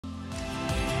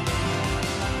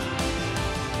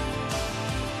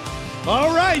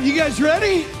All right, you guys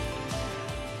ready?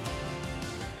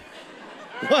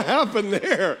 What happened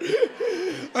there?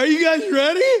 Are you guys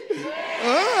ready?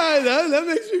 All right, that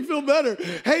makes me feel better.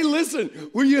 Hey, listen,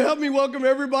 will you help me welcome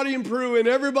everybody in Peru and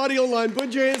everybody online?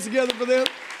 Put your hands together for them.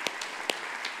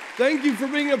 Thank you for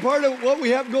being a part of what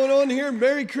we have going on here.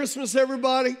 Merry Christmas,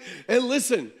 everybody. And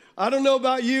listen, I don't know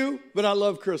about you, but I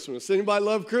love Christmas. Anybody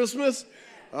love Christmas?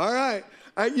 All right.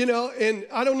 And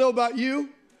I don't know about you,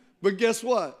 but guess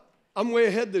what? I'm way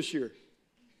ahead this year.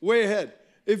 Way ahead.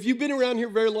 If you've been around here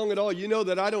very long at all, you know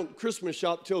that I don't Christmas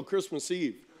shop till Christmas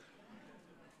Eve.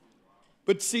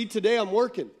 But see, today I'm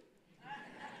working.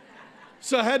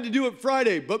 So I had to do it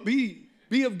Friday, but be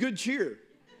of good cheer.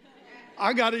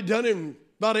 I got it done in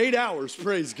about 8 hours,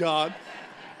 praise God.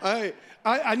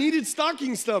 I needed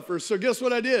stocking stuffers, so guess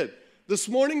what I did? This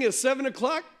morning at 7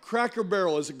 o'clock, Cracker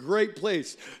Barrel is a great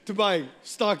place to buy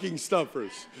stocking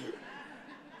stuffers.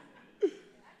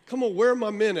 Come on, where are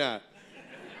my men at?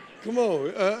 Come on.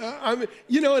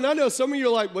 And I know some of you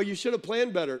are like, well, you should have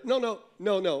planned better.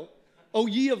 No. Oh,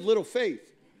 ye of little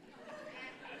faith.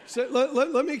 So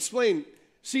let me explain.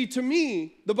 See, to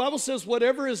me, the Bible says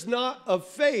whatever is not of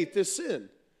faith is sin.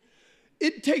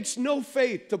 It takes no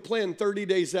faith to plan 30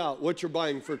 days out what you're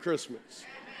buying for Christmas.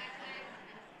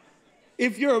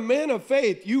 If you're a man of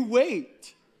faith, you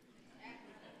wait,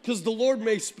 because the Lord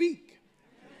may speak.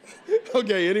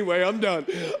 Okay, anyway, I'm done.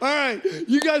 All right,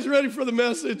 you guys ready for the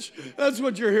message? That's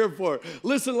what you're here for.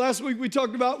 Listen, last week we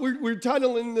talked about, we're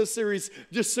titling this series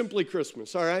just Simply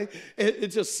Christmas, all right?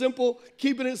 It's just simple,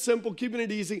 keeping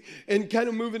it easy, and kind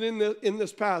of moving in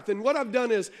this path. And what I've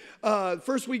done is,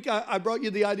 first week I brought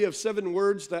you the idea of 7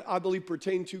 words that I believe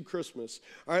pertain to Christmas,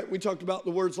 all right? We talked about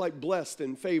the words like blessed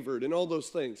and favored and all those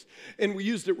things, and we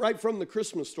used it right from the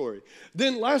Christmas story.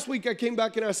 Then last week I came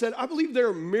back and I said, I believe there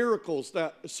are miracles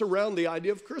that surround the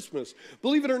idea of Christmas.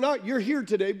 Believe it or not, you're here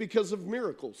today because of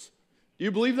miracles. Do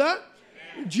you believe that?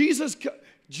 Jesus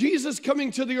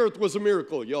coming to the earth was a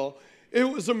miracle, y'all. It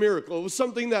was a miracle. It was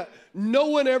something that no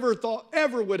one ever thought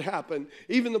ever would happen.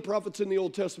 Even the prophets in the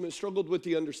Old Testament struggled with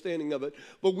the understanding of it.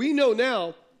 But we know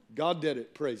now God did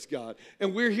it, praise God.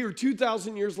 And we're here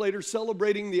 2,000 years later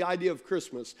celebrating the idea of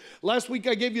Christmas. Last week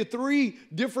I gave you 3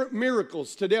 different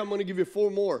miracles. Today I'm going to give you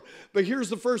 4 more. But here's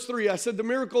the first 3. I said the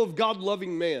miracle of God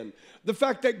loving man. The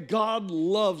fact that God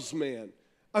loves man.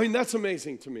 I mean, that's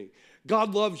amazing to me.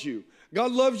 God loves you.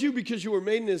 God loves you because you were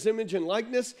made in his image and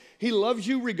likeness. He loves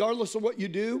you regardless of what you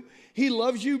do. He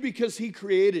loves you because he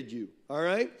created you, all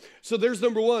right? So there's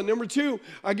number 1. Number 2,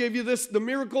 I gave you this, the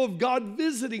miracle of God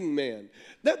visiting man.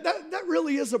 That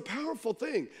really is a powerful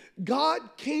thing. God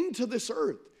came to this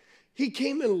earth. He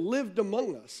came and lived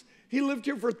among us. He lived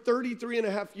here for 33 and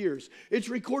a half years. It's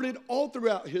recorded all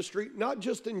throughout history, not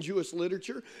just in Jewish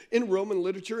literature, in Roman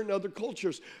literature and other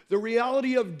cultures. The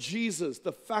reality of Jesus,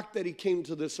 the fact that he came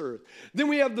to this earth. Then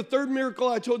we have the 3rd miracle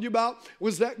I told you about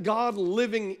was that God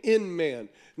living in man.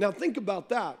 Now think about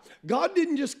that. God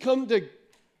didn't just come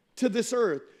to this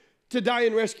earth to die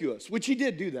and rescue us, which he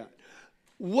did do that.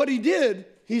 What he did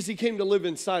is he came to live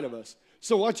inside of us.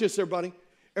 So watch this, everybody.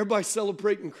 Everybody's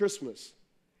celebrating Christmas.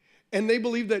 And they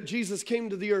believe that Jesus came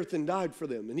to the earth and died for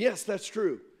them. And yes, that's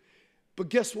true. But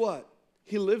guess what?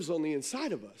 He lives on the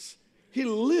inside of us. He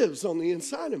lives on the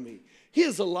inside of me. He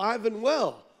is alive and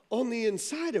well on the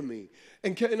inside of me.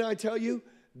 And can I tell you,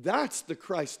 that's the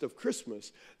Christ of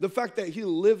Christmas. The fact that he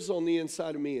lives on the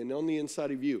inside of me and on the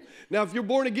inside of you. Now, if you're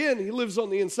born again, he lives on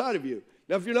the inside of you.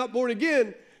 Now, if you're not born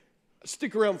again,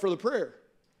 stick around for the prayer.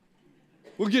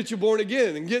 We'll get you born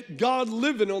again and get God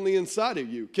living on the inside of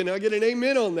you. Can I get an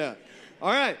amen on that?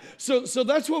 All right, so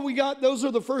that's what we got. Those are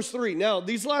the first 3. Now,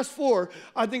 these last 4,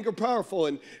 I think, are powerful.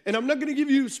 And I'm not going to give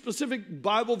you specific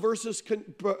Bible verses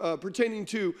pertaining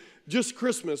to just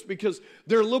Christmas because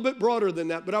they're a little bit broader than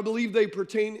that. But I believe they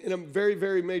pertain in a very,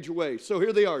 very major way. So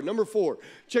here they are. Number 4,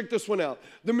 check this one out.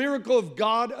 The miracle of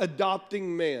God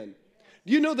adopting man.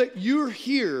 Do you know that you're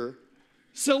here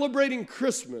celebrating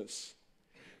Christmas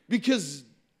because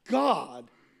God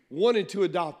wanted to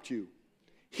adopt you?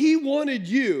 He wanted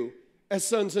you as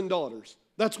sons and daughters.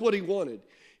 That's what he wanted.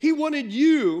 He wanted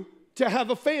you to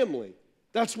have a family.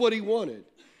 That's what he wanted.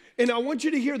 And I want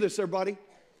you to hear this, everybody.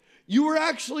 You were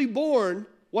actually born,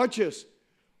 watch this,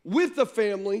 with a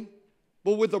family,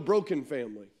 but with a broken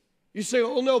family. You say,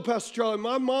 oh no, Pastor Charlie,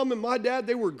 my mom and my dad,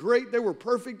 they were great, they were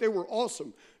perfect, they were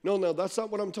awesome. No, that's not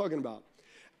what I'm talking about.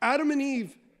 Adam and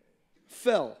Eve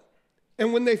fell.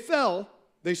 And when they fell,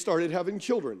 they started having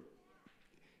children.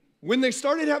 When they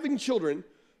started having children,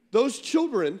 those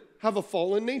children have a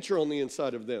fallen nature on the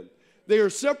inside of them. They are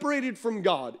separated from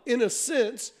God, in a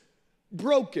sense,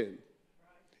 broken.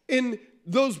 And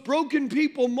those broken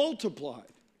people multiplied.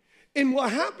 And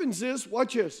what happens is,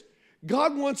 watch this,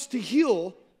 God wants to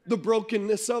heal the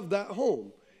brokenness of that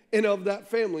home and of that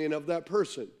family and of that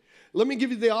person. Let me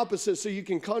give you the opposite so you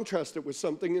can contrast it with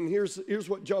something. And here's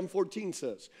what John 14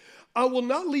 says. I will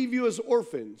not leave you as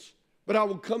orphans, but I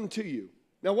will come to you.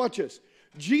 Now watch this.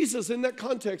 Jesus in that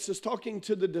context is talking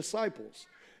to the disciples.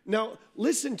 Now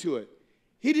listen to it.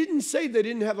 He didn't say they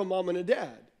didn't have a mom and a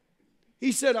dad.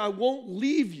 He said, I won't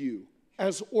leave you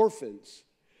as orphans.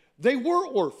 They were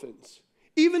orphans.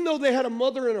 Even though they had a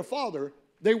mother and a father,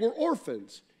 they were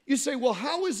orphans. You say, well,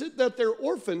 how is it that they're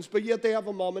orphans, but yet they have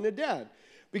a mom and a dad?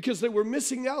 Because they were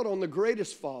missing out on the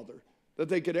greatest father that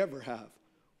they could ever have,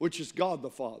 which is God the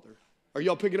Father. Are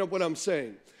y'all picking up what I'm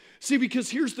saying? See, because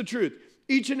here's the truth.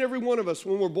 Each and every one of us,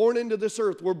 when we're born into this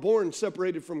earth, we're born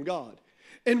separated from God.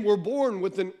 And we're born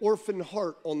with an orphan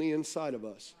heart on the inside of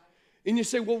us. And you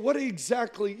say, well, what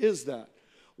exactly is that?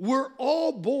 We're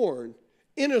all born,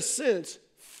 in a sense,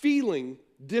 feeling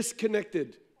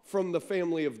disconnected from the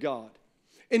family of God.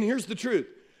 And here's the truth.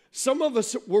 Some of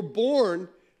us were born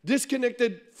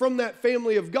disconnected from that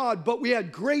family of God, but we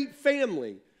had great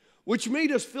family, which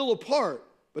made us feel apart.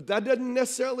 But that doesn't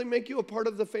necessarily make you a part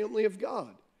of the family of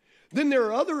God. Then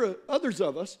there are others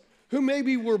of us who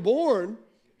maybe were born,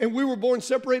 and we were born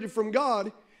separated from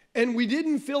God, and we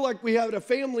didn't feel like we had a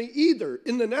family either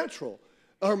in the natural.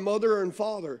 Our mother and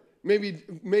father maybe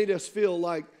made us feel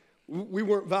like we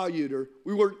weren't valued or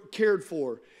we weren't cared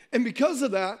for. And because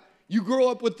of that, you grow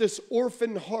up with this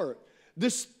orphan heart,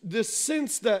 this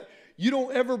sense that you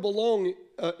don't ever belong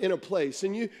in a place,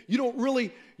 and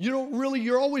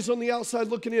you're always on the outside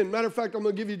looking in. Matter of fact, I'm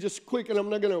going to give you just quick, and I'm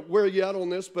not going to wear you out on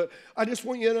this, but I just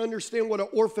want you to understand what an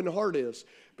orphan heart is,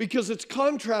 because it's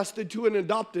contrasted to an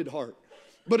adopted heart.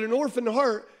 But an orphan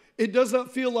heart, it does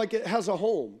not feel like it has a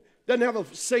home. Doesn't have a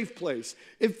safe place.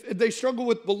 If they struggle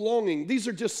with belonging, these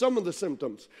are just some of the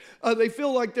symptoms. They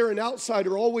feel like they're an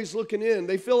outsider, always looking in.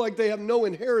 They feel like they have no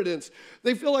inheritance.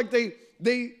 They feel like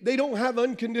they don't have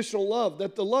unconditional love,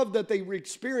 that the love that they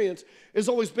experience is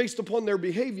always based upon their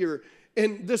behavior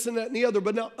and this and that and the other,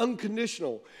 but not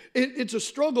unconditional. It's a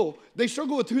struggle. They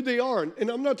struggle with who they are.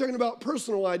 And I'm not talking about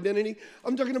personal identity.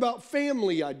 I'm talking about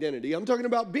family identity. I'm talking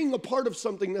about being a part of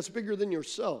something that's bigger than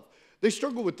yourself. They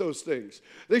struggle with those things.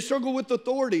 They struggle with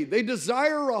authority. They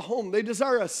desire a home. They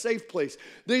desire a safe place.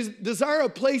 They desire a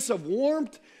place of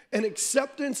warmth and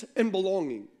acceptance and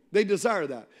belonging. They desire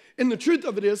that. And the truth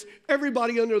of it is,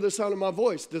 everybody under the sound of my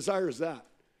voice desires that.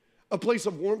 A place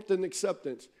of warmth and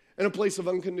acceptance and a place of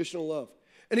unconditional love.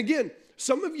 And again,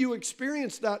 some of you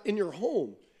experienced that in your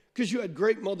home because you had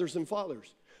great mothers and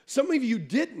fathers. Some of you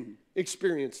didn't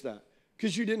experience that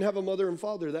because you didn't have a mother and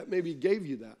father that maybe gave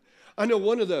you that. I know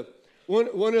one of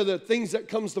the things that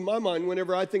comes to my mind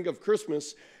whenever I think of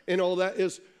Christmas and all that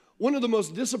is one of the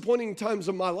most disappointing times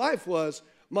of my life was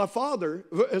my father,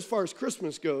 as far as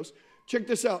Christmas goes. Check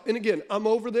this out. And again, I'm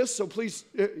over this, so please,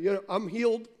 I'm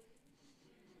healed.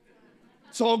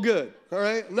 It's all good, all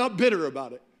right? I'm not bitter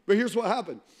about it. But here's what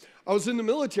happened. I was in the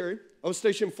military. I was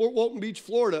stationed in Fort Walton Beach,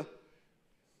 Florida.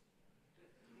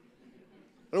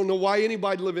 I don't know why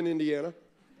anybody'd live in Indiana.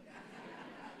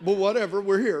 But whatever,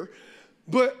 we're here.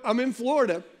 But I'm in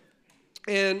Florida,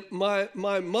 and my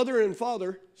mother and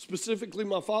father, specifically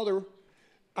my father,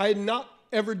 I had not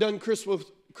ever done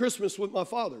Christmas with my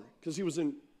father because he was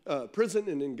in prison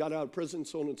and then got out of prison,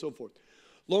 so on and so forth.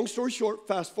 Long story short,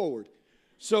 fast forward.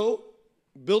 So,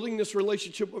 building this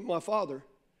relationship with my father,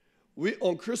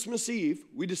 on Christmas Eve,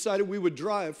 we decided we would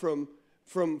drive from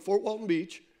Fort Walton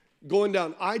Beach, going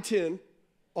down I-10,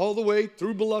 all the way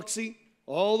through Biloxi,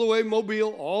 all the way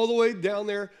Mobile, all the way down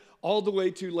there, all the way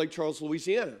to Lake Charles,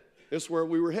 Louisiana. That's where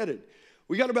we were headed.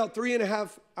 We got about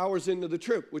 3.5 hours into the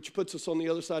trip, which puts us on the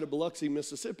other side of Biloxi,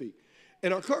 Mississippi.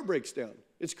 And our car breaks down.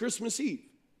 It's Christmas Eve.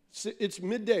 It's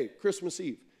midday, Christmas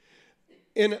Eve.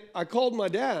 And I called my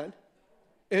dad,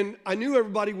 and I knew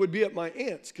everybody would be at my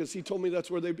aunt's because he told me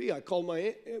that's where they'd be. I called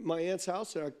my aunt's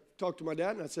house, and I talked to my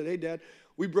dad, and I said, hey, Dad,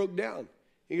 we broke down.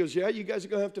 He goes, yeah, you guys are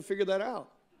going to have to figure that out.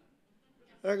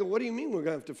 And I go, what do you mean we're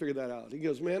going to have to figure that out? He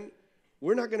goes, man,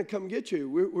 we're not going to come get you.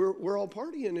 We're all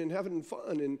partying and having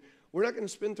fun, and we're not going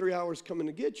to spend 3 hours coming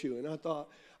to get you. And I thought,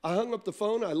 I hung up the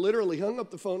phone. I literally hung up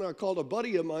the phone. I called a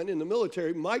buddy of mine in the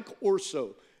military, Mike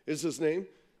Orso is his name,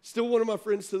 still one of my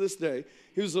friends to this day.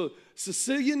 He was a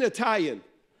Sicilian Italian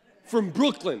from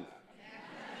Brooklyn.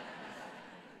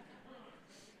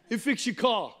 He fixed your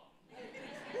car.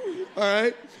 All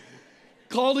right?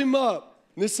 Called him up.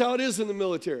 And this is how it is in the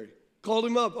military. Called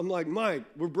him up. I'm like, Mike,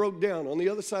 we're broke down on the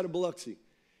other side of Biloxi.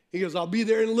 He goes, I'll be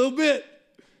there in a little bit.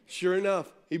 Sure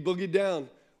enough, he boogied down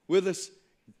with us,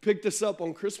 picked us up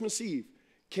on Christmas Eve,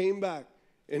 came back,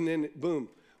 and then boom,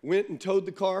 went and towed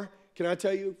the car. Can I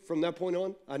tell you, from that point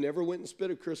on, I never went and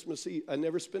spent a Christmas Eve. I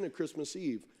never spent a Christmas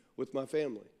Eve with my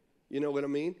family. You know what I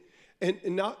mean?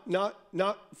 And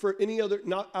not for any other,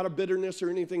 not out of bitterness or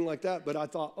anything like that, but I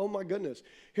thought, oh my goodness,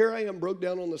 here I am broke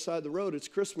down on the side of the road. It's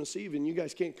Christmas Eve and you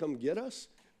guys can't come get us?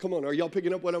 Come on, are y'all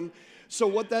picking up what I'm? So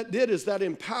what that did is that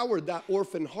empowered that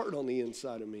orphan heart on the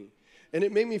inside of me. And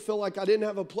it made me feel like I didn't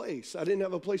have a place. I didn't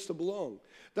have a place to belong.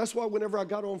 That's why whenever I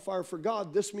got on fire for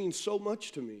God, this means so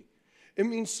much to me. It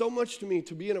means so much to me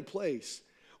to be in a place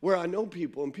where I know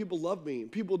people and people love me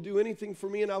and people do anything for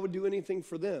me and I would do anything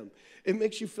for them. It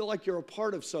makes you feel like you're a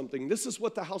part of something. This is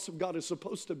what the house of God is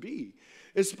supposed to be.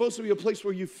 It's supposed to be a place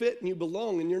where you fit and you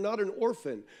belong and you're not an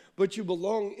orphan, but you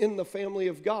belong in the family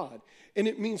of God. And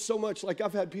it means so much. Like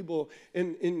I've had people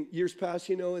in years past,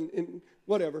 you know, and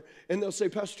whatever, and they'll say,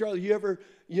 Pastor Charlie, you ever,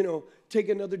 you know, take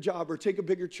another job or take a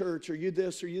bigger church or you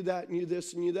this or you that and you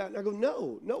this and you that? And I go,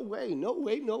 no way,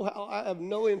 no how. I have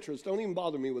no interest. Don't even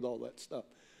bother me with all that stuff.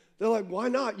 They're like, why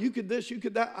not? You could this, you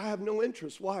could that. I have no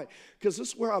interest. Why? Because this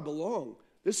is where I belong.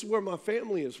 This is where my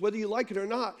family is. Whether you like it or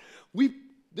not,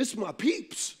 this is my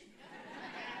peeps.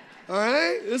 All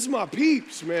right? This is my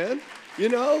peeps, man. You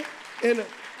know? And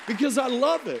because I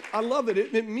love it. I love it.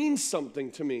 It means something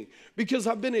to me. Because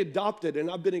I've been adopted and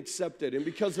I've been accepted. And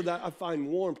because of that, I find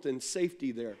warmth and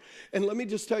safety there. And let me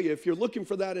just tell you, if you're looking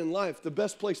for that in life, the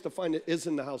best place to find it is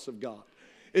in the house of God.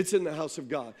 It's in the house of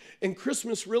God. And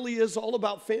Christmas really is all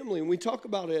about family, and we talk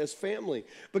about it as family.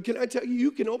 But can I tell you, you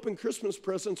can open Christmas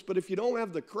presents, but if you don't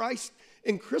have the Christ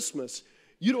in Christmas,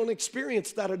 you don't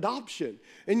experience that adoption,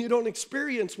 and you don't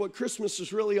experience what Christmas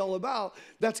is really all about.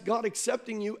 That's God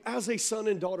accepting you as a son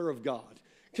and daughter of God.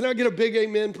 Can I get a big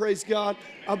amen? Praise God.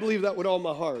 I believe that with all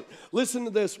my heart. Listen to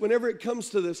this. Whenever it comes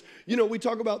to this, you know, we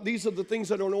talk about these are the things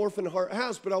that an orphan heart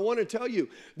has, but I want to tell you,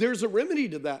 there's a remedy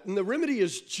to that, and the remedy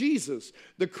is Jesus,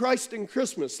 the Christ in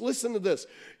Christmas. Listen to this.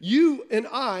 You and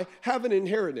I have an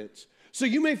inheritance. So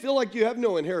you may feel like you have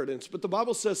no inheritance, but the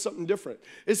Bible says something different.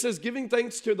 It says, giving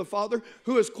thanks to the Father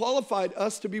who has qualified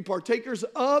us to be partakers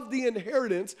of the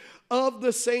inheritance of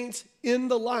the saints in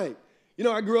the light. You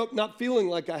know, I grew up not feeling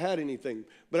like I had anything,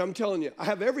 but I'm telling you, I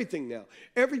have everything now.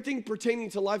 Everything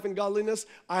pertaining to life and godliness,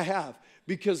 I have,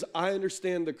 because I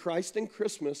understand the Christ in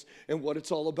Christmas and what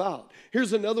it's all about.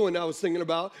 Here's another one I was thinking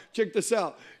about. Check this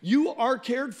out. You are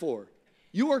cared for.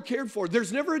 You are cared for.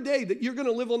 There's never a day that you're going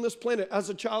to live on this planet as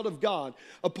a child of God,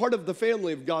 a part of the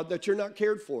family of God, that you're not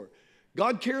cared for.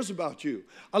 God cares about you.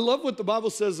 I love what the Bible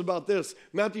says about this.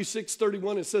 Matthew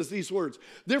 6:31, it says these words.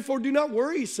 Therefore, do not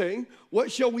worry, saying,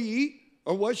 what shall we eat?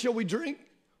 Or what shall we drink?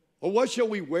 Or what shall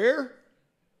we wear?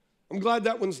 I'm glad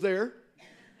that one's there.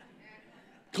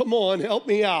 Come on, help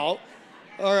me out.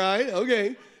 All right,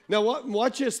 okay. Now,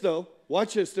 watch this, though.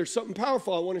 Watch this. There's something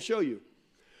powerful I want to show you.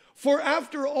 For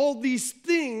after all these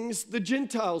things, the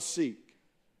Gentiles seek.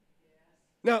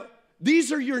 Now,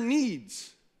 these are your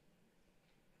needs.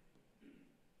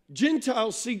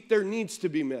 Gentiles seek their needs to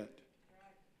be met.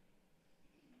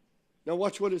 Now,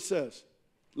 watch what it says.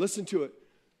 Listen to it.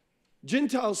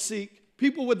 Gentiles seek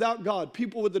people without God,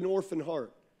 people with an orphan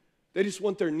heart. They just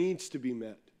want their needs to be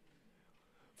met.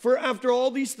 For after all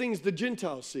these things, the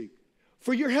Gentiles seek.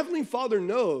 For your heavenly Father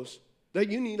knows that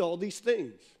you need all these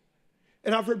things.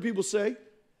 And I've heard people say,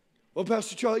 well,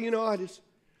 Pastor Charlie, you know, I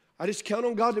just count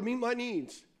on God to meet my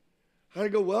needs. I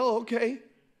go, well, okay.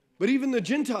 But even the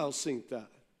Gentiles think that.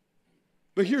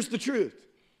 But here's the truth.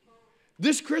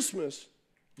 This Christmas,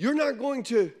 you're not going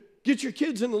to get your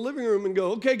kids in the living room and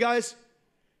go, okay, guys,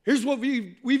 here's what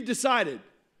we've decided.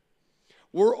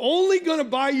 We're only going to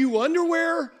buy you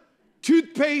underwear,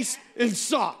 toothpaste, and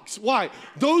socks. Why?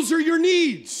 Those are your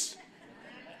needs.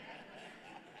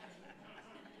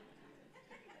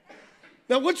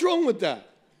 Now, what's wrong with that?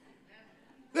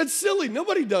 That's silly.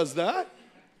 Nobody does that.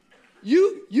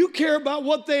 You care about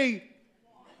what they,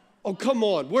 oh, come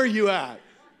on, where are you at?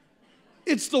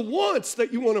 It's the wants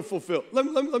that you want to fulfill. Let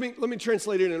me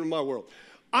translate it into my world.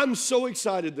 I'm so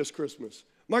excited this Christmas.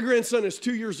 My grandson is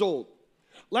 2 years old.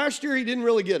 Last year, he didn't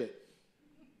really get it.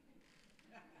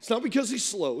 It's not because he's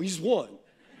slow. He's 1.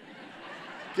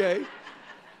 Okay?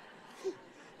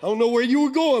 I don't know where you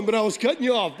were going, but I was cutting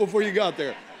you off before you got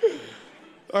there.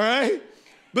 All right?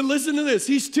 But listen to this.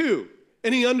 He's 2,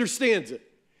 and he understands it.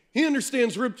 He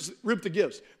understands rip the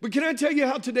gifts. But can I tell you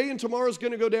how today and tomorrow is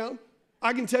going to go down?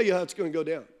 I can tell you how it's going to go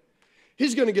down.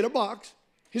 He's going to get a box.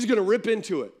 He's going to rip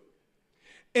into it.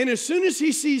 And as soon as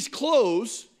he sees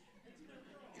clothes,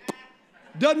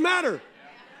 doesn't matter.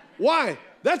 Why?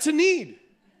 That's a need.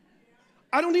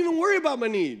 I don't even worry about my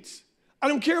needs. I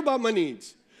don't care about my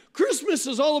needs. Christmas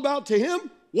is all about to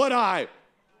him what I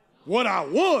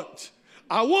want.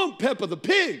 I want Peppa the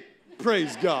Pig,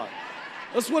 praise God.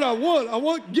 That's what I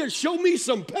want. Show me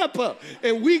some Peppa,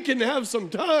 and we can have some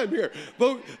time here.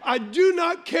 But I do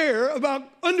not care about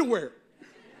underwear,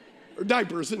 or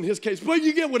diapers in his case. But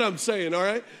you get what I'm saying, all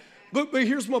right? But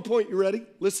here's my point. You ready?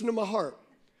 Listen to my heart.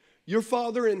 Your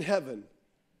Father in heaven,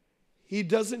 he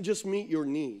doesn't just meet your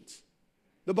needs.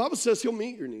 The Bible says he'll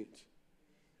meet your needs.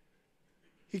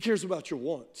 He cares about your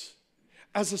wants.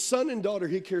 As a son and daughter,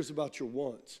 he cares about your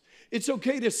wants. It's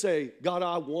okay to say, God,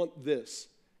 I want this.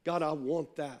 God, I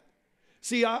want that.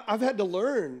 See, I've had to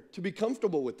learn to be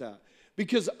comfortable with that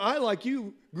because I, like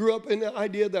you, grew up in the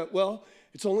idea that, well,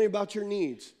 it's only about your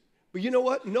needs. But you know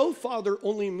what? No father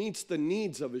only meets the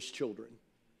needs of his children.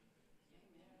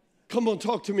 Come on,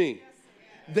 talk to me.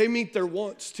 They meet their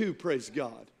wants too, praise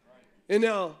God. And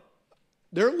now,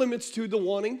 there are limits to the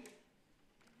wanting.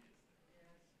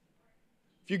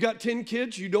 If you got 10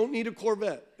 kids, you don't need a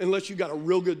Corvette unless you got a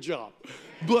real good job.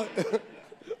 But,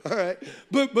 all right.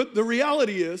 But the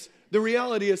reality is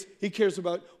he cares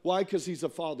about, why? Because he's a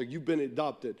father. You've been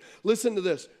adopted. Listen to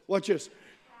this. Watch this.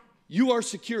 You are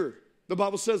secure. The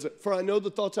Bible says it. For I know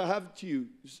the thoughts I have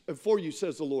for you,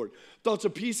 says the Lord. Thoughts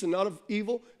of peace and not of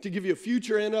evil, to give you a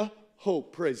future and a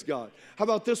hope, praise God. How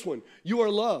about this one? You are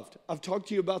loved. I've talked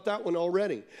to you about that one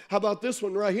already. How about this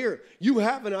one right here? You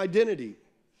have an identity.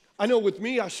 I know with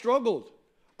me, I struggled.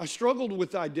 I struggled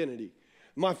with identity.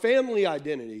 My family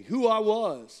identity, who I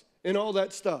was, and all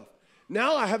that stuff.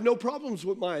 Now I have no problems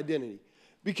with my identity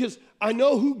because I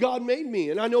know who God made me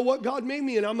and I know what God made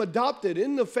me and I'm adopted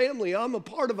in the family. I'm a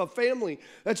part of a family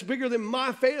that's bigger than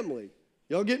my family.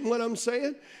 Y'all getting what I'm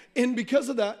saying? And because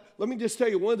of that, let me just tell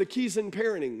you one of the keys in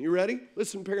parenting. You ready?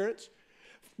 Listen, parents.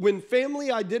 When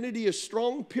family identity is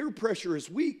strong, peer pressure is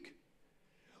weak.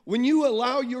 When you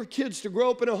allow your kids to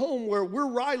grow up in a home where we're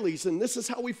Rileys and this is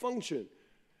how we function.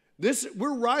 We're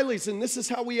Rileys and this is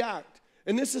how we act.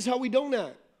 And this is how we don't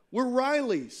act. We're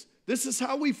Rileys. This is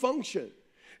how we function.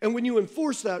 And when you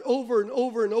enforce that over and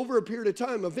over and over a period of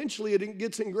time, eventually it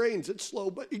gets ingrained. It's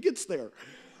slow, but it gets there.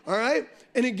 All right?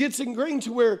 And it gets ingrained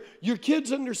to where your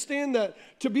kids understand that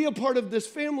to be a part of this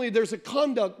family, there's a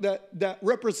conduct that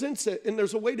represents it, and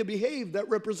there's a way to behave that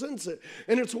represents it.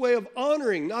 And it's a way of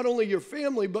honoring not only your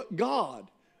family, but God.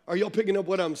 Are y'all picking up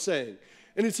what I'm saying?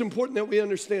 And it's important that we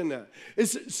understand that.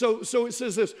 So it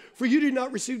says this, for you did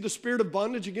not receive the spirit of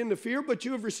bondage again to fear, but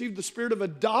you have received the spirit of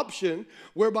adoption,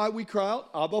 whereby we cry out,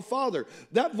 Abba, Father.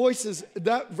 That verse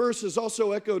is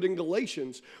also echoed in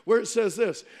Galatians, where it says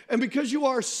this, and because you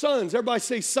are sons, everybody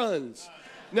say sons.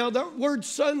 Now that word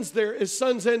sons there is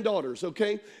sons and daughters,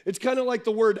 okay? It's kind of like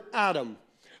the word Adam.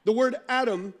 The word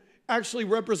Adam actually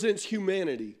represents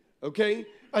humanity, okay?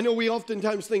 I know we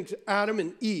oftentimes think Adam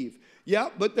and Eve. Yeah,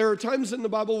 but there are times in the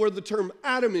Bible where the term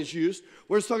Adam is used,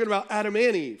 where it's talking about Adam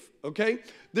and Eve, okay?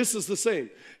 This is the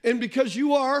same. And because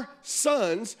you are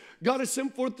sons, God has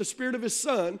sent forth the Spirit of His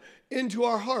Son into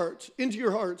your hearts,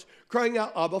 crying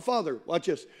out, Abba, Father. Watch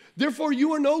this. Therefore,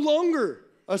 you are no longer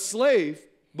a slave,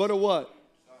 but a what?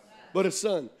 But a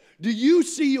son. Do you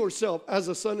see yourself as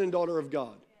a son and daughter of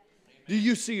God? Do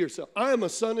you see yourself? I am a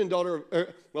son and daughter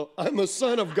of, I'm a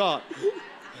son of God.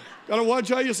 Gotta watch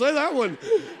how you say that one.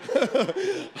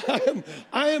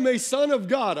 I am a son of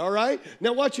God, all right?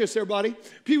 Now watch this, everybody.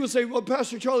 People say, well,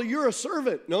 Pastor Charlie, you're a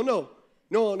servant. No,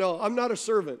 I'm not a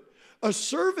servant. A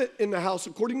servant in the house,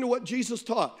 according to what Jesus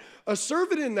taught, a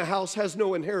servant in the house has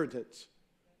no inheritance.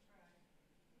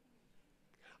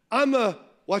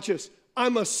 Watch this,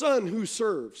 I'm a son who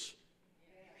serves.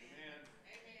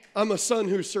 I'm a son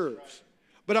who serves.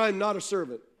 But I am not a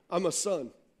servant. I'm a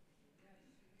son.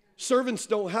 Servants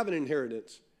don't have an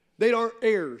inheritance. They aren't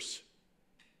heirs.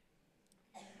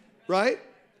 Right?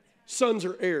 Sons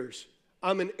are heirs.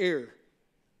 I'm an heir.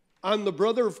 I'm the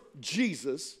brother of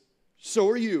Jesus. So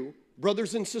are you,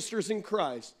 brothers and sisters in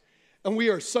Christ. And we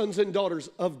are sons and daughters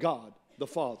of God, the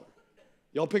Father.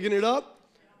 Y'all picking it up?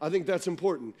 I think that's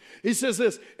important. He says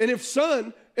this, and if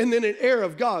son, and then an heir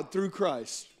of God through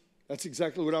Christ. That's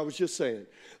exactly what I was just saying.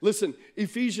 Listen,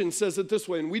 Ephesians says it this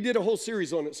way, and we did a whole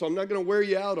series on it, so I'm not going to wear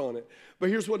you out on it. But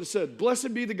here's what it said.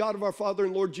 Blessed be the God of our Father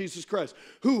and Lord Jesus Christ,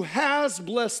 who has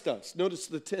blessed us. Notice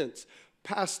the tense,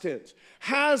 past tense.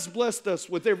 Has blessed us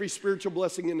with every spiritual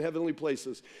blessing in heavenly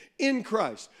places in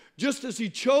Christ. Just as He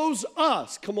chose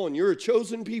us. Come on, you're a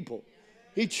chosen people.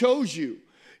 He chose you.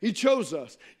 He chose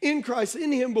us in Christ,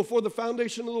 in Him before the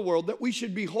foundation of the world, that we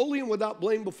should be holy and without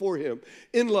blame before Him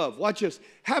in love. Watch this.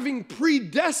 Having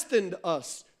predestined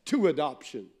us to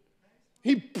adoption.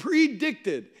 He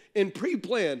predicted and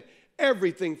pre-planned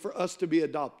everything for us to be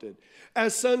adopted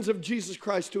as sons of Jesus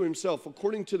Christ to himself,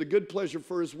 according to the good pleasure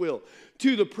for his will,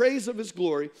 to the praise of his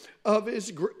glory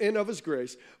and of his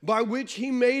grace, by which he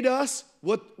made us,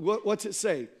 what's it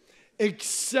say?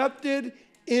 Accepted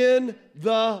in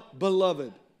the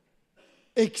beloved.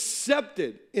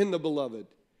 Accepted in the beloved.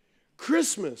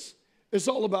 Christmas is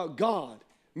all about God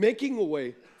making a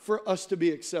way for us to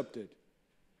be accepted.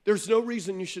 There's no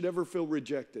reason you should ever feel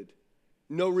rejected.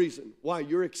 No reason. Why?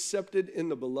 You're accepted in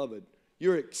the beloved.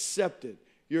 You're accepted.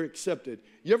 You're accepted.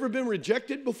 You ever been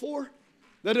rejected before?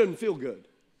 That doesn't feel good.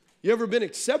 You ever been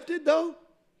accepted though?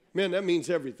 Man, that means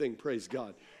everything, praise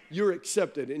God. You're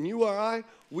accepted. And you or I,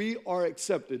 we are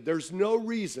accepted. There's no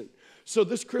reason. So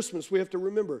this Christmas, we have to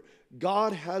remember,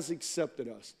 God has accepted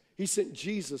us. He sent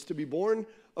Jesus to be born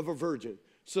of a virgin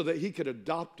so that he could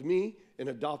adopt me and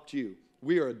adopt you.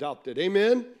 We are adopted.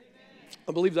 Amen? Amen.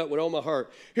 I believe that with all my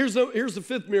heart. Here's the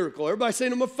fifth miracle. Everybody say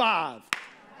number 5.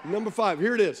 Number 5,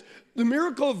 here it is. The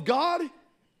miracle of God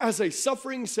as a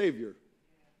suffering Savior.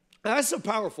 That's a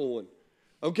powerful one,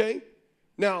 okay?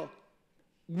 Now,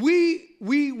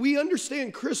 we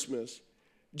understand Christmas,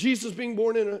 Jesus being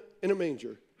born in a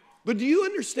manger. But do you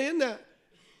understand that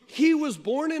he was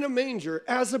born in a manger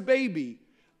as a baby,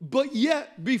 but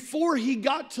yet before he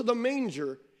got to the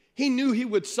manger, he knew he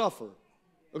would suffer,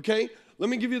 okay? Let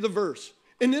me give you the verse.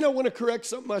 And then I want to correct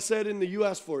something I said in the You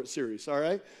Asked For It series, all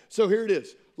right? So here it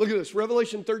is. Look at this,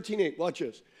 Revelation 13:8. Watch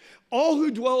this. All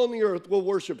who dwell on the earth will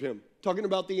worship him. Talking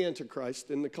about the Antichrist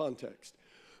in the context.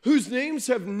 Whose names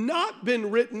have not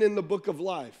been written in the book of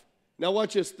life. Now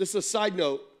watch this. This is a side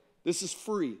note. This is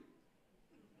free.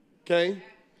 Okay?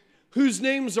 Whose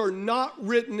names are not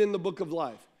written in the book of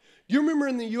life. You remember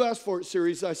in the You Asked For It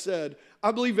series I said,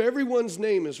 I believe everyone's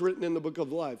name is written in the book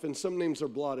of life and some names are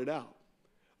blotted out.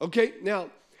 Okay, now,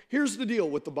 here's the deal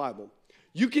with the Bible.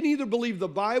 You can either believe the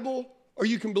Bible or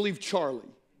you can believe Charlie.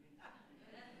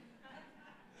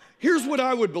 Here's what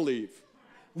I would believe.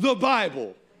 The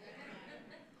Bible.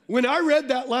 When I read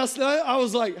that last night, I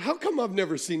was like, how come I've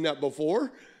never seen that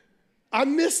before? I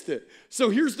missed it. So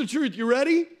here's the truth. You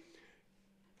ready?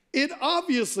 It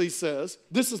obviously says,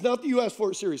 this is not the You Asked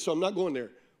For It series, so I'm not going there.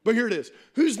 But here it is.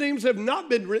 Whose names have not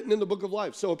been written in the book of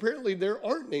life. So apparently there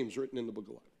aren't names written in the book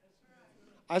of life.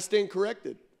 I stand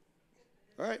corrected.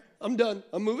 All right, I'm done.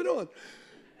 I'm moving on.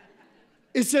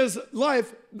 It says,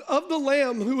 life of the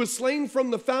Lamb who was slain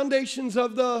from the foundations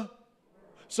of the...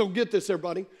 So get this,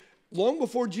 everybody. Long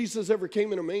before Jesus ever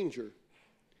came in a manger,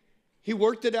 he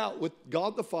worked it out with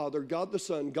God the Father, God the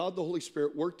Son, God the Holy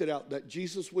Spirit, worked it out that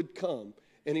Jesus would come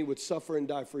and he would suffer and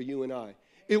die for you and I.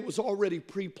 It was already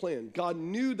pre-planned. God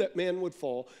knew that man would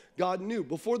fall. God knew.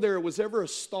 Before there was ever a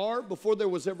star, before there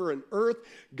was ever an earth,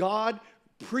 God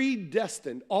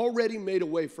predestined, already made a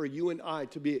way for you and I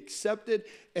to be accepted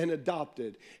and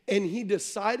adopted. And he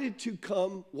decided to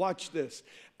come, watch this,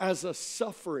 as a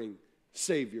suffering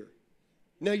Savior.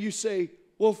 Now you say,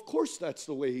 well, of course that's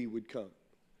the way he would come.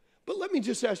 But let me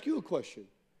just ask you a question.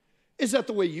 Is that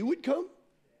the way you would come?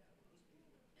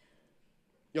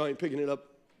 Y'all ain't picking it up.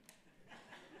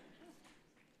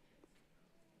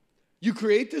 You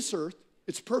create this earth,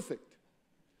 it's perfect.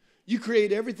 You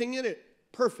create everything in it,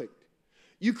 perfect.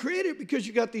 You create it because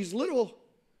you got these little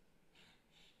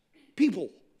people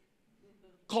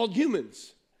called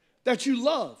humans that you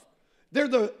love. They're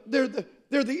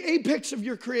the apex of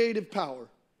your creative power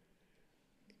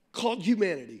called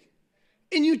humanity.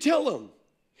 And you tell them,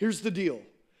 here's the deal.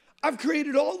 I've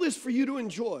created all this for you to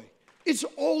enjoy. It's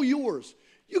all yours.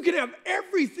 You can have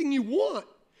everything you want.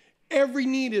 Every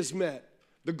need is met.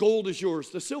 The gold is yours.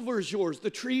 The silver is yours.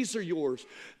 The trees are yours.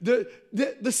 The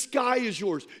sky is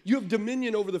yours. You have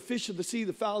dominion over the fish of the sea,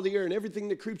 the fowl of the air, and everything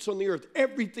that creeps on the earth.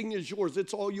 Everything is yours.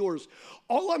 It's all yours.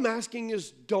 All I'm asking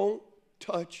is don't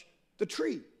touch the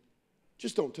tree.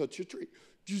 Just don't touch the tree.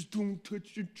 Just don't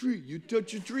touch the tree. You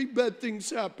touch the tree, bad things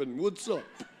happen. What's up?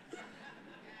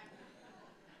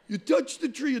 You touch the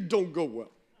tree, it don't go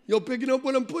well. Y'all picking up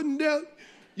what I'm putting down?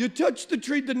 You touch the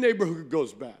tree, the neighborhood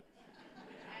goes bad.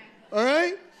 All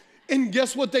right? And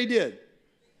guess what they did?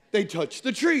 They touched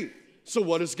the tree. So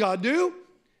what does God do?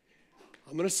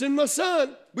 I'm going to send my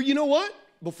son. But you know what?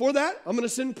 Before that, I'm going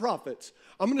to send prophets.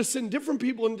 I'm going to send different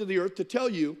people into the earth to tell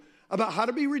you about how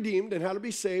to be redeemed and how to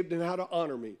be saved and how to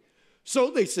honor me.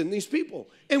 So they send these people.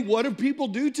 And what do people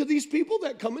do to these people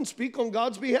that come and speak on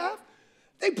God's behalf?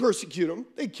 They persecute them.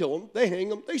 They kill them. They hang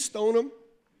them. They stone them.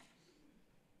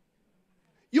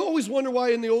 You always wonder why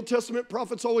in the Old Testament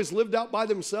prophets always lived out by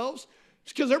themselves.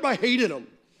 It's because everybody hated them.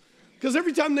 Because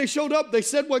every time they showed up, they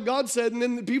said what God said, and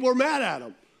then the people are mad at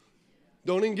them.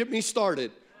 Don't even get me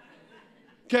started.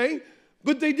 Okay?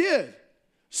 But they did.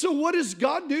 So what does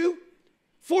God do?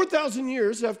 4,000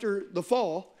 years after the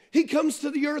fall, he comes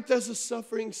to the earth as a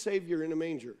suffering Savior in a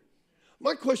manger.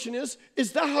 My question is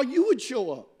that how you would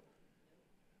show up?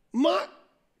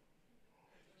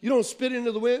 You don't spit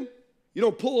into the wind, you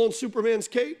don't pull on Superman's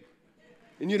cape,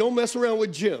 and you don't mess around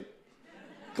with Jim.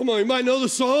 Come on, you might know the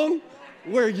song.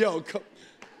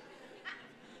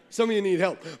 Some of you need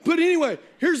help. But anyway,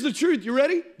 here's the truth. You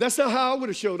ready? That's not how I would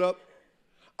have showed up.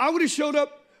 I would have showed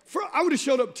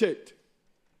up ticked.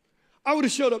 I would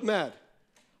have showed up mad.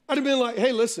 I'd have been like,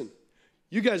 hey, listen,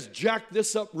 you guys jacked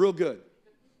this up real good.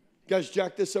 You guys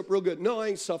jacked this up real good. No, I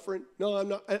ain't suffering. No, I'm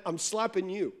not. I'm slapping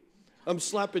you. I'm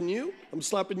slapping you. I'm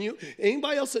slapping you.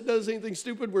 Anybody else that does anything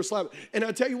stupid, we're slapping. And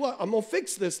I tell you what, I'm going to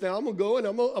fix this now. I'm going to go and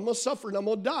I'm going to suffer and I'm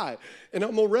going to die. And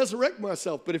I'm going to resurrect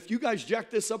myself. But if you guys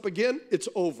jack this up again, it's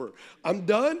over. I'm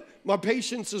done. My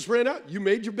patience is ran out. You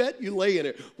made your bed. You lay in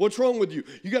it. What's wrong with you?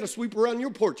 You got to sweep around your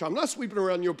porch. I'm not sweeping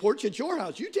around your porch. It's your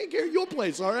house. You take care of your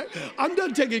place, all right? I'm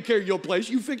done taking care of your place.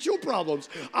 You fix your problems.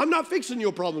 I'm not fixing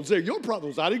your problems. They're your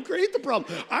problems. I didn't create the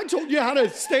problem. I told you how to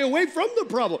stay away from the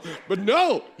problem. But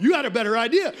no, you had a better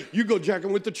idea. You go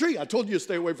jacking with the tree. I told you to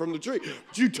stay away from the tree.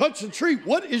 But you touch the tree.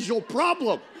 What is your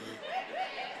problem?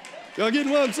 Y'all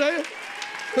getting what I'm saying?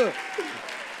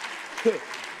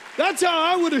 That's how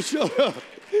I would have showed up.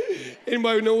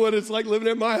 Anybody know what it's like living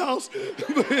at my house?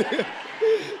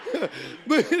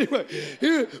 But anyway,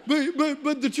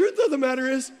 but the truth of the matter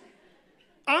is,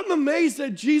 I'm amazed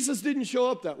that Jesus didn't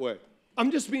show up that way.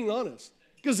 I'm just being honest,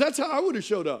 because that's how I would have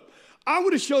showed up. I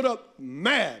would have showed up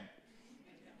mad.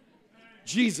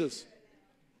 Jesus,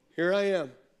 here I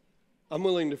am. I'm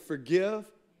willing to forgive.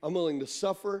 I'm willing to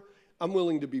suffer. I'm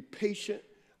willing to be patient.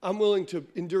 I'm willing to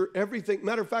endure everything.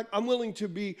 Matter of fact, I'm willing to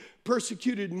be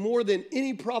persecuted more than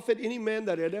any prophet, any man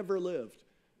that had ever lived,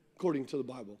 according to the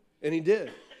Bible. And he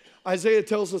did. Isaiah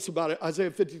tells us about it.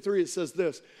 Isaiah 53, it says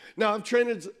this. Now, I've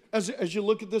trained, as you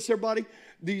look at this, everybody,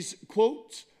 these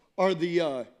quotes are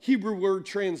the Hebrew word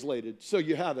translated. So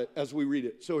you have it as we read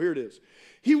it. So here it is.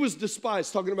 He was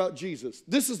despised, talking about Jesus.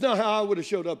 This is not how I would have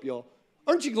showed up, y'all.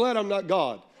 Aren't you glad I'm not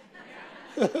God?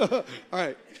 All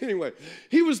right, anyway.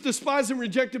 He was despised and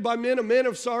rejected by men, a man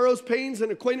of sorrows, pains, and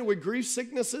acquainted with grief,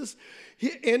 sicknesses.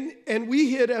 And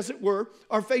we hid, as it were,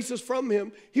 our faces from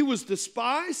him. He was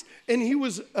despised, and he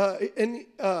was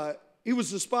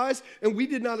despised, and we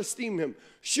did not esteem him.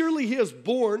 Surely he has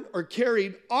borne or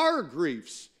carried our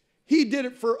griefs. He did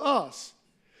it for us.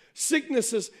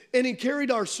 Sicknesses, and he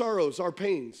carried our sorrows, our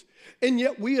pains. And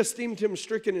yet we esteemed him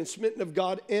stricken and smitten of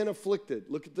God and afflicted.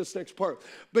 Look at this next part.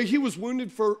 But he was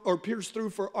wounded for, or pierced through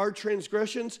for our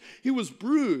transgressions. He was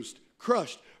bruised,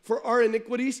 crushed for our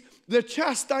iniquities. The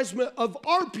chastisement of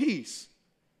our peace,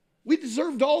 we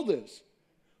deserved all this,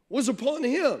 was upon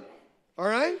him. All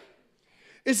right?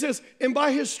 It says, and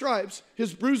by his stripes,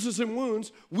 his bruises and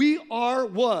wounds, we are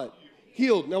what?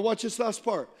 Healed. Now watch this last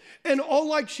part. And all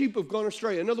like sheep have gone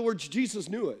astray. In other words, Jesus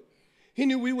knew it. He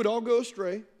knew we would all go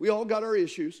astray. We all got our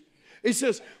issues. It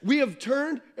says, we have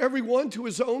turned everyone to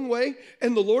his own way,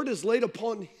 and the Lord has laid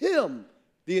upon him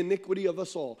the iniquity of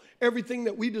us all. Everything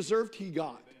that we deserved, he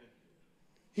got.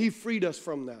 He freed us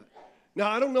from that. Now,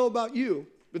 I don't know about you,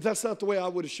 but that's not the way I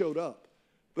would have showed up.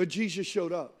 But Jesus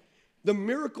showed up. The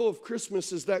miracle of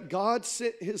Christmas is that God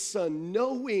sent his son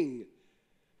knowing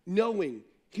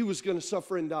he was going to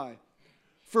suffer and die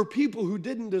for people who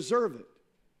didn't deserve it.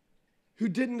 Who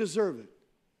didn't deserve it.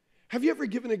 Have you ever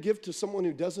given a gift to someone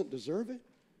who doesn't deserve it?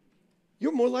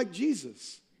 You're more like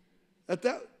Jesus. At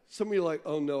that, some of you are like,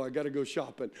 oh no, I got to go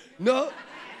shopping. No,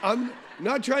 I'm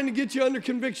not trying to get you under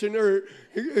conviction or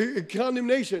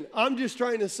condemnation. I'm just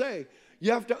trying to say,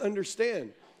 you have to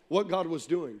understand what God was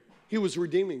doing. He was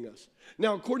redeeming us.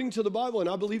 Now, according to the Bible, and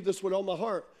I believe this with all my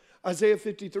heart, Isaiah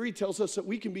 53 tells us that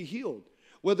we can be healed.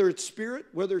 Whether it's spirit,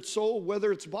 whether it's soul,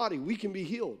 whether it's body, we can be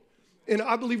healed. And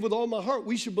I believe with all my heart,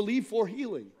 we should believe for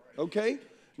healing, okay?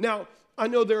 Now, I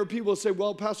know there are people who say,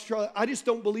 well, Pastor Charlie, I just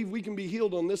don't believe we can be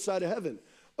healed on this side of heaven.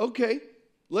 Okay,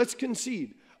 let's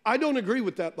concede. I don't agree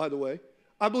with that, by the way.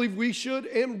 I believe we should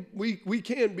and we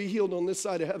can be healed on this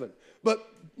side of heaven. But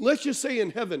let's just say in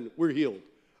heaven we're healed.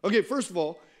 Okay, first of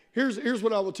all, here's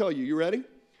what I will tell you. You ready?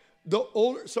 The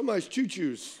older, somebody's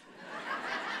choo-choos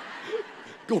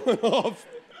going off.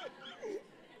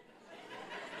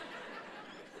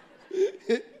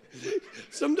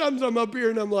 Sometimes I'm up here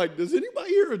and I'm like, does anybody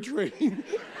hear a train?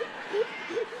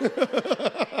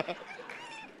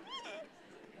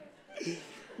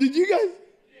 Did you guys?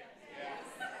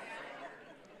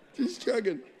 Just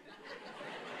checking.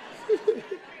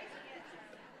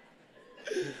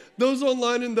 Those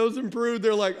online and those in Peru,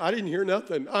 they're like, I didn't hear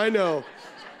nothing. I know.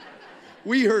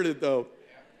 We heard it though.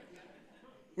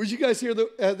 Would you guys hear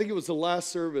I think it was the last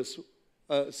service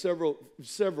several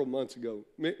months ago,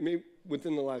 maybe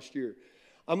within the last year.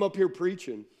 I'm up here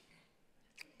preaching,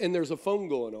 and there's a phone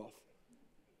going off.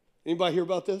 Anybody hear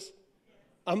about this?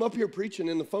 I'm up here preaching,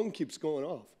 and the phone keeps going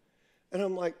off. And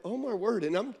I'm like, oh, my word.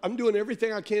 And I'm doing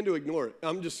everything I can to ignore it.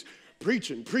 I'm just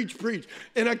preaching, preach.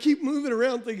 And I keep moving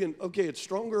around thinking, okay, it's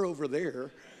stronger over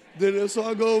there than this, so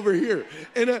I'll go over here.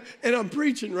 And I'm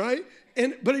preaching, right?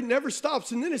 But it never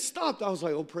stops. And then it stopped. I was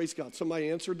like, oh, praise God. Somebody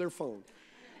answered their phone.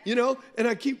 You know,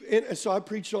 and so I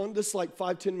preached on this like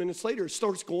 5-10 minutes later. It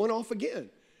starts going off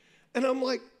again. And I'm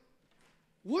like,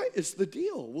 what is the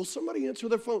deal? Will somebody answer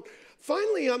their phone?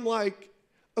 Finally, I'm like,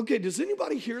 okay, does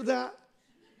anybody hear that?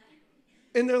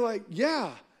 And they're like,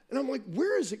 yeah. And I'm like,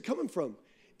 where is it coming from?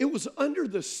 It was under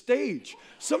the stage.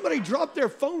 Somebody dropped their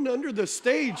phone under the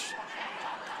stage.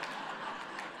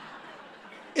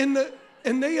 And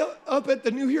they up at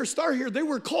the New Year Star here, they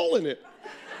were calling it.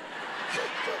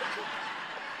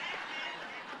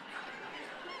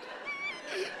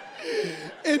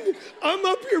 And I'm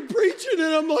up here preaching,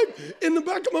 and I'm like, in the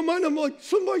back of my mind, I'm like,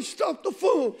 somebody stop the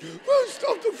phone.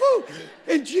 Stop the phone.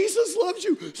 And Jesus loves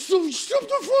you, so stop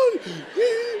the phone.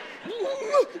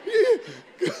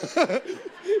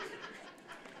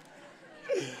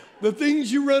 The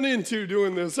things you run into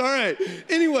doing this. All right.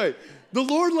 Anyway, the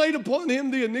Lord laid upon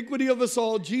him the iniquity of us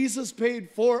all. Jesus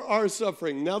paid for our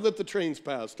suffering. Now that the train's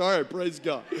passed. All right, praise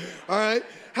God. All right.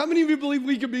 How many of you believe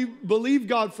we could believe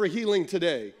God for healing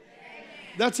today?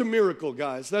 That's a miracle,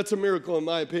 guys. That's a miracle in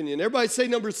my opinion. Everybody say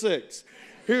number 6.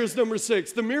 Here's number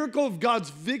 6. The miracle of God's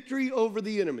victory over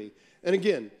the enemy. And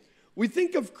again, we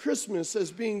think of Christmas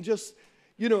as being just,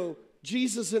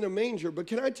 Jesus in a manger. But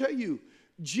can I tell you,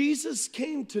 Jesus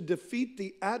came to defeat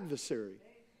the adversary.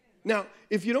 Now,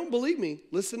 if you don't believe me,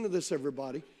 listen to this,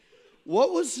 everybody.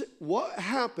 What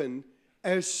happened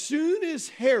as soon as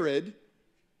Herod,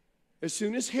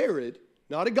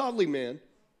 not a godly man,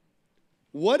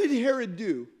 what did Herod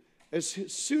do as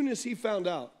soon as he found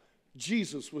out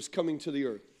Jesus was coming to the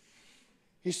earth?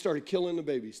 He started killing the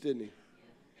babies, didn't he?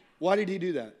 Why did he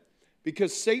do that?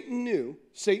 Because Satan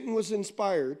was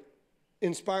inspiring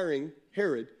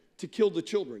Herod to kill the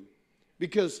children.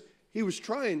 Because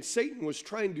Satan was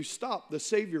trying to stop the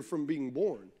Savior from being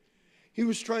born. He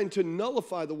was trying to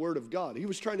nullify the word of God. He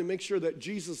was trying to make sure that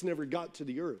Jesus never got to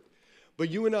the earth. But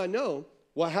you and I know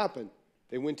what happened.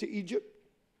 They went to Egypt.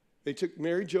 They took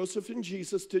Mary, Joseph, and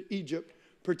Jesus to Egypt,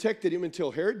 protected him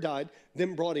until Herod died,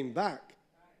 then brought him back.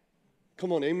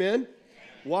 Come on, amen?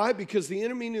 Why? Because the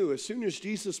enemy knew as soon as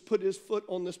Jesus put his foot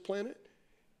on this planet,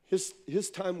 his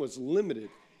time was limited.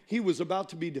 He was about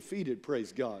to be defeated,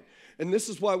 praise God. And this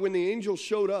is why when the angel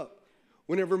showed up,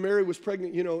 whenever Mary was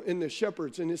pregnant, in the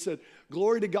shepherds, and it said,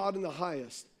 glory to God in the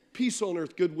highest, peace on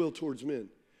earth, goodwill towards men.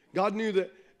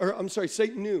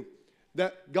 Satan knew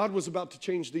that God was about to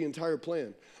change the entire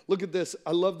plan. Look at this.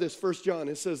 I love this. 1 John,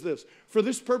 it says this. For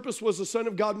this purpose was the Son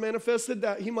of God manifested,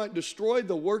 that he might destroy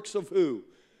the works of who?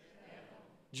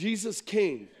 Jesus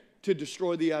came to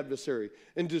destroy the adversary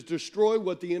and to destroy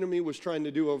what the enemy was trying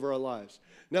to do over our lives.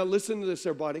 Now listen to this,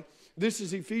 everybody. This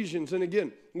is Ephesians. And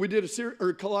again, we did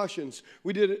Colossians.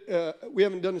 We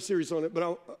haven't done a series on it,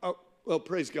 but well,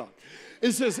 praise God.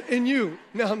 It says, and you,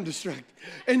 now I'm distracted,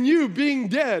 and you being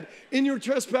dead in your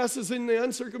trespasses in the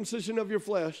uncircumcision of your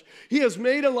flesh, he has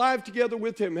made alive together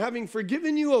with him, having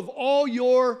forgiven you of all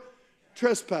your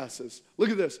trespasses. Look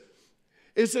at this.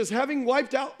 It says, having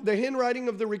wiped out the handwriting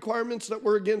of the requirements that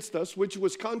were against us, which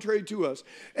was contrary to us,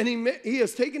 and he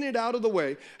has taken it out of the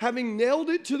way, having nailed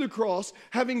it to the cross,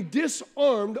 having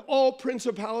disarmed all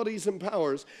principalities and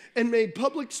powers, and made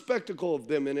public spectacle of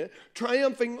them in it,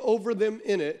 triumphing over them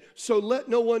in it, so let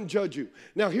no one judge you.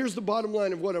 Now, here's the bottom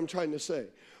line of what I'm trying to say.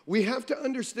 We have to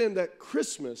understand that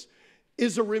Christmas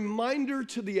is a reminder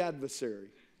to the adversary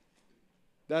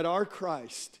that our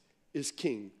Christ is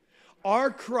King. Our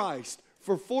Christ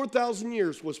for 4,000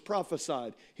 years was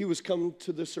prophesied. He was coming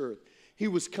to this earth. He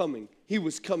was coming. He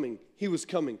was coming. He was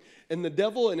coming. And the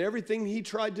devil and everything he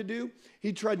tried to do,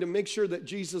 he tried to make sure that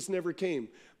Jesus never came.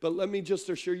 But let me just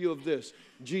assure you of this.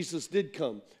 Jesus did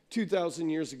come 2,000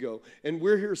 years ago. And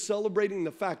we're here celebrating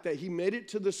the fact that he made it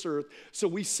to this earth. So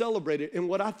we celebrate it. And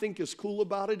what I think is cool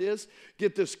about it is,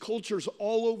 get this, cultures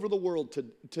all over the world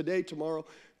today, tomorrow,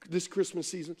 this Christmas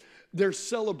season, they're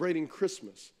celebrating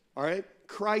Christmas. All right?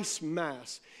 Christ's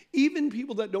Mass. Even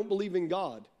people that don't believe in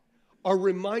God are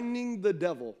reminding the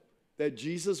devil that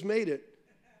Jesus made it.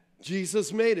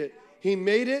 Jesus made it. He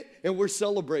made it, and we're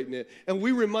celebrating it. And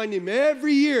we remind him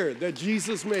every year that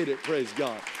Jesus made it, praise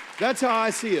God. That's how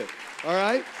I see it, all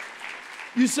right?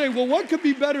 You say, well, what could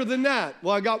be better than that?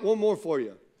 Well, I got one more for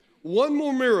you. one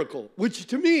more miracle, which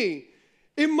to me,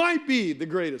 it might be the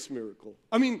greatest miracle.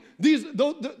 I mean,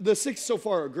 the 6 so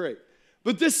far are great.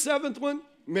 But this 7th one,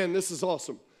 man, this is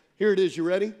awesome. Here it is. You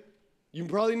ready? You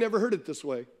probably never heard it this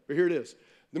way, but here it is.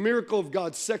 The miracle of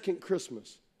God's second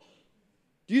Christmas.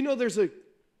 Do you know there's a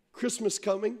Christmas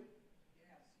coming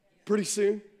pretty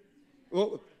soon?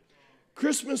 Well,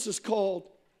 Christmas is called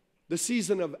the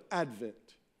season of Advent.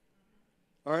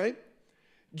 All right?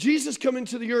 Jesus coming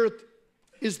to the earth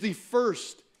is the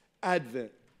first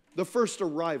Advent, the first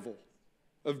arrival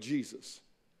of Jesus.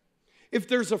 If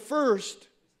there's a first,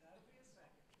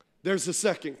 there's a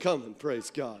second coming, praise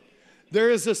God. There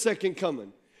is a second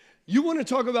coming. You want to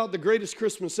talk about the greatest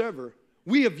Christmas ever?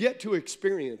 We have yet to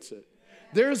experience it.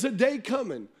 There's a day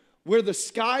coming where the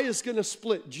sky is going to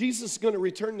split. Jesus is going to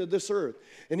return to this earth,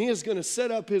 and he is going to set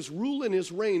up his rule and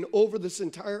his reign over this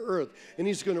entire earth, and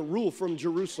he's going to rule from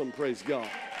Jerusalem, praise God.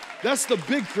 That's the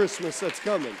big Christmas that's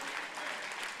coming.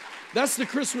 That's the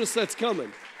Christmas that's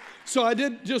coming. So I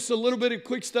did just a little bit of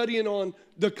quick studying on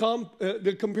the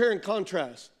compare and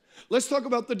contrast. Let's talk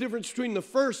about the difference between the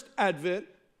first Advent,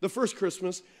 the first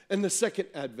Christmas, and the second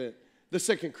Advent, the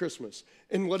second Christmas,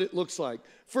 and what it looks like.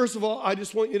 First of all, I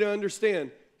just want you to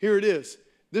understand, here it is.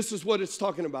 This is what it's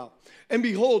talking about. And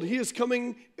behold, he is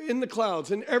coming in the clouds,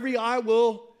 and every eye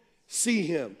will see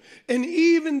him. And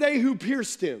even they who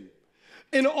pierced him.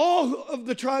 And all of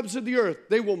the tribes of the earth,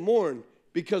 they will mourn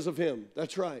because of him.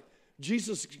 That's right.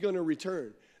 Jesus is going to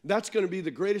return. That's going to be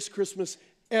the greatest Christmas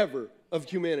ever of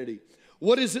humanity.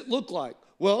 What does it look like?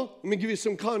 Well, let me give you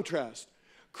some contrast.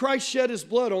 Christ shed his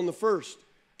blood on the first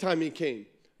time he came.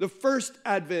 The first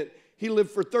Advent, he lived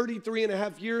for 33 and a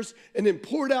half years and then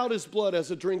poured out his blood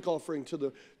as a drink offering to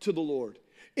the Lord.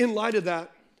 In light of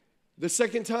that, the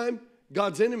second time,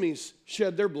 God's enemies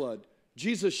shed their blood.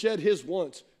 Jesus shed his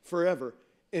once forever,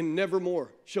 and never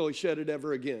more shall he shed it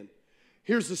ever again.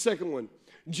 Here's the second one.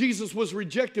 Jesus was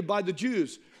rejected by the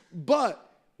Jews, but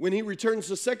when he returns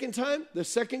the second time, the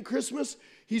second Christmas,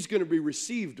 he's going to be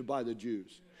received by the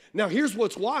Jews. Now, here's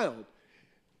what's wild.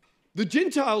 The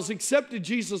Gentiles accepted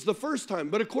Jesus the first time,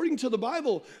 but according to the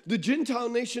Bible, the Gentile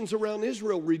nations around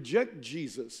Israel reject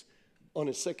Jesus on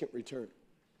his second return.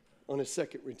 On his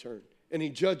second return. And he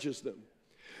judges them.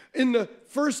 In the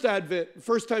first Advent,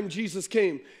 first time Jesus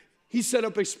came, he set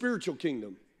up a spiritual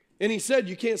kingdom. And he said,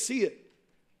 you can't see it,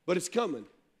 but it's coming.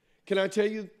 Can I tell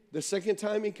you, the second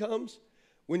time he comes,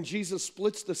 when Jesus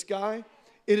splits the sky,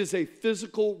 it is a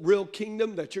physical, real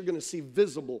kingdom that you're going to see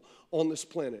visible on this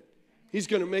planet. He's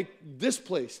going to make this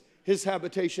place his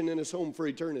habitation and his home for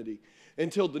eternity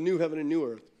until the new heaven and new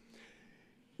earth.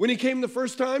 When he came the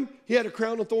first time, he had a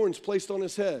crown of thorns placed on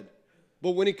his head.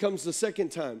 But when he comes the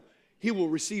second time, he will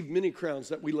receive many crowns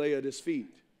that we lay at his feet.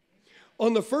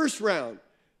 On the first round,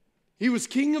 he was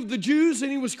king of the Jews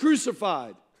and he was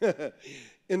crucified.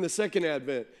 In the second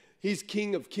Advent, he's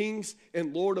King of kings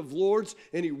and Lord of lords,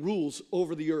 and he rules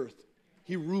over the earth.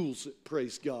 He rules it,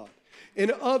 praise God.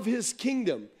 And of his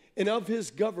kingdom and of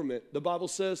his government, the Bible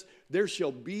says, there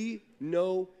shall be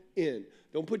no end.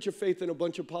 Don't put your faith in a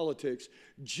bunch of politics.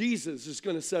 Jesus is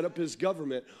going to set up his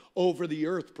government over the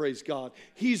earth, praise God.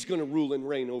 He's going to rule and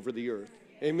reign over the earth.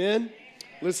 Amen?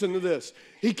 Listen to this.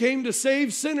 He came to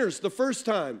save sinners the first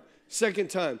time. Second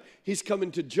time, he's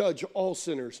coming to judge all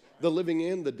sinners, the living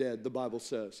and the dead, the Bible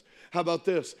says. How about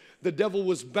this? The devil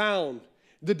was bound.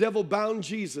 The devil bound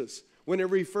Jesus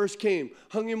whenever he first came,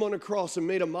 hung him on a cross and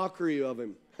made a mockery of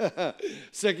him.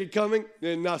 Second coming?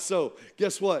 Not so.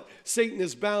 Guess what? Satan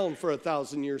is bound for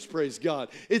 1,000 years, praise God.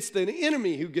 It's the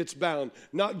enemy who gets bound,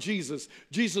 not Jesus.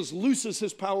 Jesus looses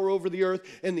his power over the earth,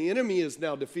 and the enemy is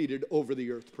now defeated over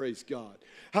the earth, praise God.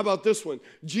 How about this one?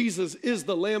 Jesus is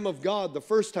the Lamb of God the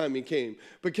first time he came.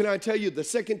 But can I tell you, the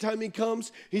second time he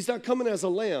comes, he's not coming as a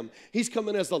lamb. He's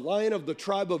coming as the Lion of the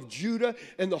tribe of Judah,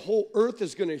 and the whole earth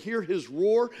is going to hear his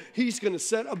roar. He's going to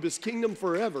set up his kingdom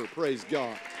forever, praise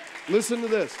God. Listen to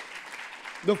this.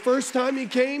 The first time he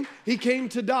came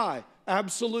to die.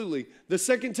 Absolutely. The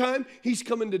second time, he's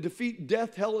coming to defeat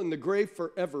death, hell, and the grave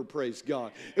forever, praise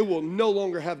God. It will no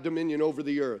longer have dominion over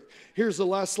the earth. Here's the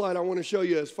last slide I want to show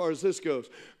you as far as this goes.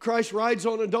 Christ rides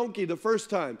on a donkey the first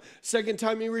time. Second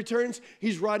time he returns,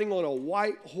 he's riding on a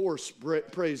white horse,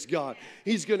 praise God.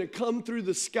 He's going to come through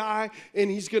the sky, and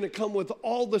he's going to come with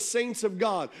all the saints of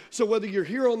God. So whether you're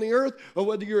here on the earth or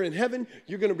whether you're in heaven,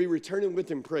 you're going to be returning with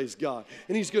him, praise God.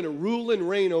 And he's going to rule and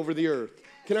reign over the earth.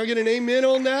 Can I get an amen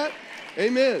on that?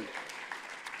 Amen.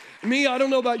 Me, I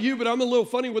don't know about you, but I'm a little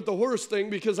funny with the horse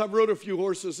thing because I've rode a few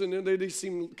horses and they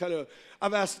seem kind of,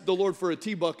 I've asked the Lord for a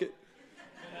tea bucket.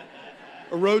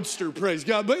 A roadster, praise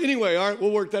God. But anyway, all right,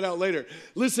 we'll work that out later.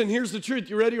 Listen, here's the truth.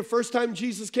 You ready? The first time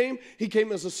Jesus came, he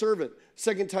came as a servant.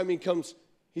 Second time he comes,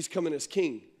 he's coming as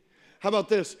king. How about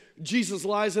this? Jesus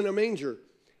lies in a manger.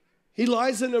 He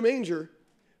lies in a manger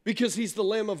because he's the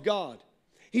Lamb of God.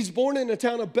 He's born in the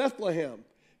town of Bethlehem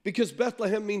because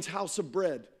Bethlehem means house of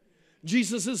bread.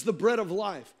 Jesus is the bread of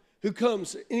life who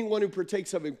comes, anyone who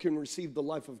partakes of him can receive the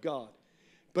life of God.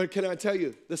 But can I tell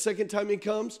you, the second time he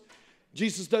comes,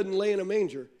 Jesus doesn't lay in a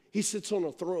manger. He sits on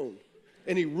a throne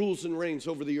and he rules and reigns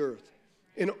over the earth.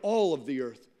 And all of the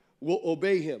earth will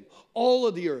obey him. All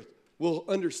of the earth will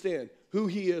understand who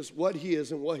he is, and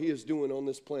what he is doing on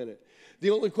this planet. The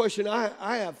only question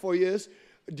I have for you is,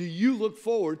 do you look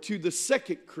forward to the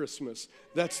second Christmas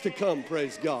that's to come,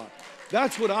 praise God?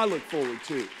 That's what I look forward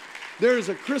to. There is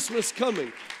a Christmas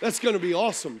coming that's going to be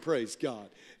awesome, praise God.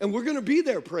 And we're going to be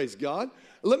there, praise God.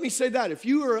 Let me say that. If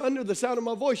you are under the sound of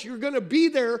my voice, you're going to be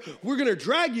there. We're going to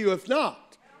drag you if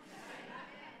not.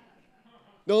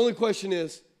 The only question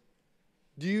is,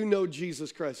 do you know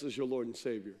Jesus Christ as your Lord and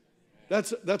Savior?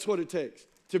 That's what it takes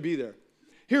to be there.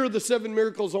 Here are the 7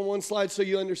 miracles on one slide so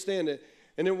you understand it.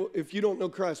 And then if you don't know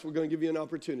Christ, we're going to give you an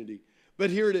opportunity. But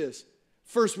here it is.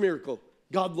 First miracle,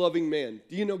 God loving man.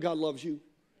 Do you know God loves you?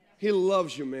 He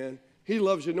loves you, man. He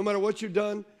loves you. No matter what you've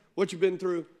done, what you've been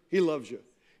through, he loves you.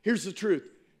 Here's the truth.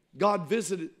 God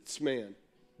visits man.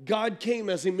 God came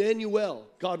as Emmanuel,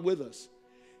 God with us.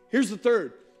 Here's the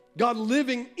third. God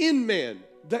living in man.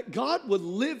 That God would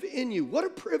live in you. What a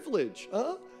privilege,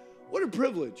 huh? What a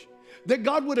privilege. That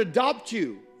God would adopt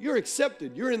you. You're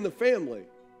accepted. You're in the family.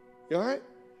 You all right?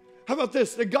 How about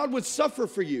this? That God would suffer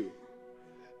for you.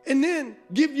 And then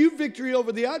give you victory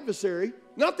over the adversary.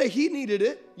 Not that he needed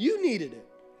it. You needed it.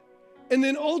 And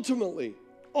then ultimately,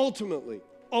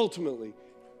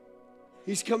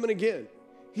 he's coming again.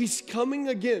 He's coming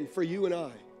again for you and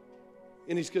I.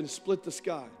 And he's going to split the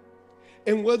sky.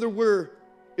 And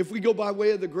if we go by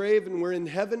way of the grave and we're in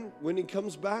heaven when he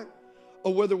comes back,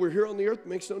 or whether we're here on the earth,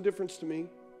 makes no difference to me.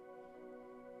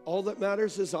 All that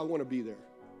matters is I want to be there.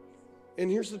 And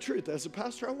here's the truth. As a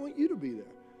pastor, I want you to be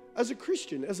there. As a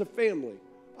Christian, as a family,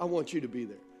 I want you to be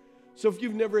there. So if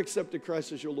you've never accepted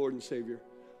Christ as your Lord and Savior,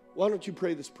 why don't you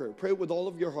pray this prayer? Pray it with all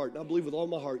of your heart. And I believe with all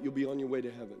my heart, you'll be on your way to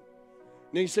heaven.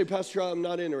 Now you say, Pastor, I'm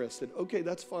not interested. Okay,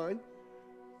 that's fine.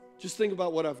 Just think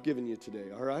about what I've given you today,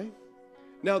 all right?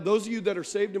 Now, those of you that are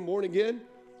saved and born again,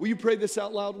 will you pray this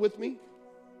out loud with me?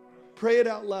 Pray it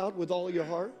out loud with all your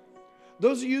heart.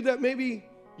 Those of you that maybe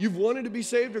you've wanted to be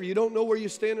saved or you don't know where you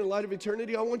stand in light of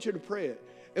eternity, I want you to pray it.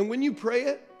 And when you pray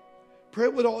it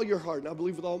with all your heart. And I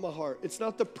believe with all my heart. It's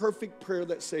not the perfect prayer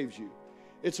that saves you.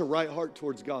 It's a right heart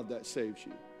towards God that saves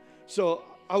you. So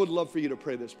I would love for you to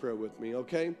pray this prayer with me,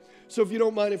 okay? So if you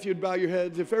don't mind, if you'd bow your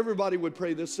heads, if everybody would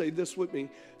pray this, say this with me.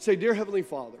 Say, Dear Heavenly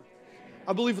Father,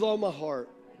 I believe with all my heart,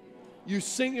 you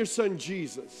sent your son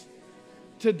Jesus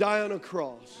to die on a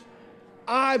cross.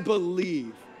 I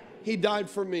believe he died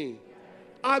for me.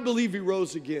 I believe he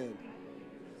rose again.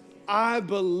 I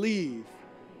believe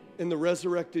in the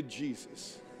resurrected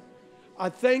Jesus. I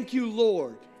thank you,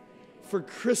 Lord, for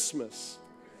Christmas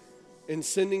and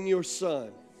sending your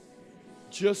son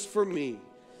just for me.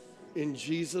 In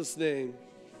Jesus' name.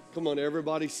 Come on,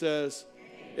 everybody says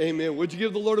amen. Would you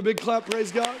give the Lord a big clap?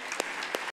 Praise God.